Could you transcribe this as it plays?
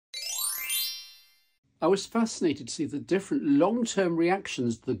I was fascinated to see the different long-term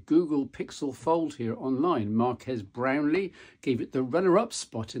reactions to the Google Pixel Fold here online. Marques Brownlee gave it the runner-up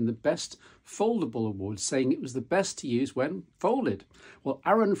spot in the Best Foldable Award, saying it was the best to use when folded. Well,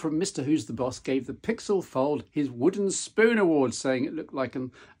 Aaron from Mr. Who's the Boss gave the Pixel Fold his Wooden Spoon Award, saying it looked like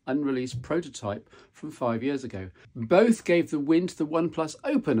an unreleased prototype from 5 years ago. Both gave the win to the OnePlus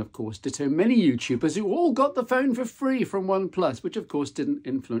Open, of course. Ditto many YouTubers who all got the phone for free from OnePlus, which of course didn't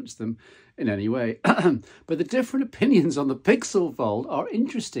influence them in any way. But the different opinions on the Pixel Fold are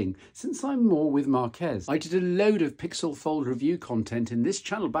interesting, since I'm more with Marques. I did a load of Pixel Fold review content in this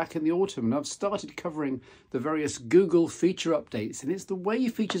channel back in the autumn, and I've started covering the various Google feature updates, and it's the way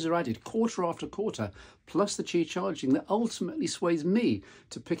features are added quarter after quarter, plus the Qi charging, that ultimately sways me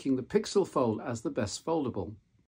to picking the Pixel Fold as the best foldable.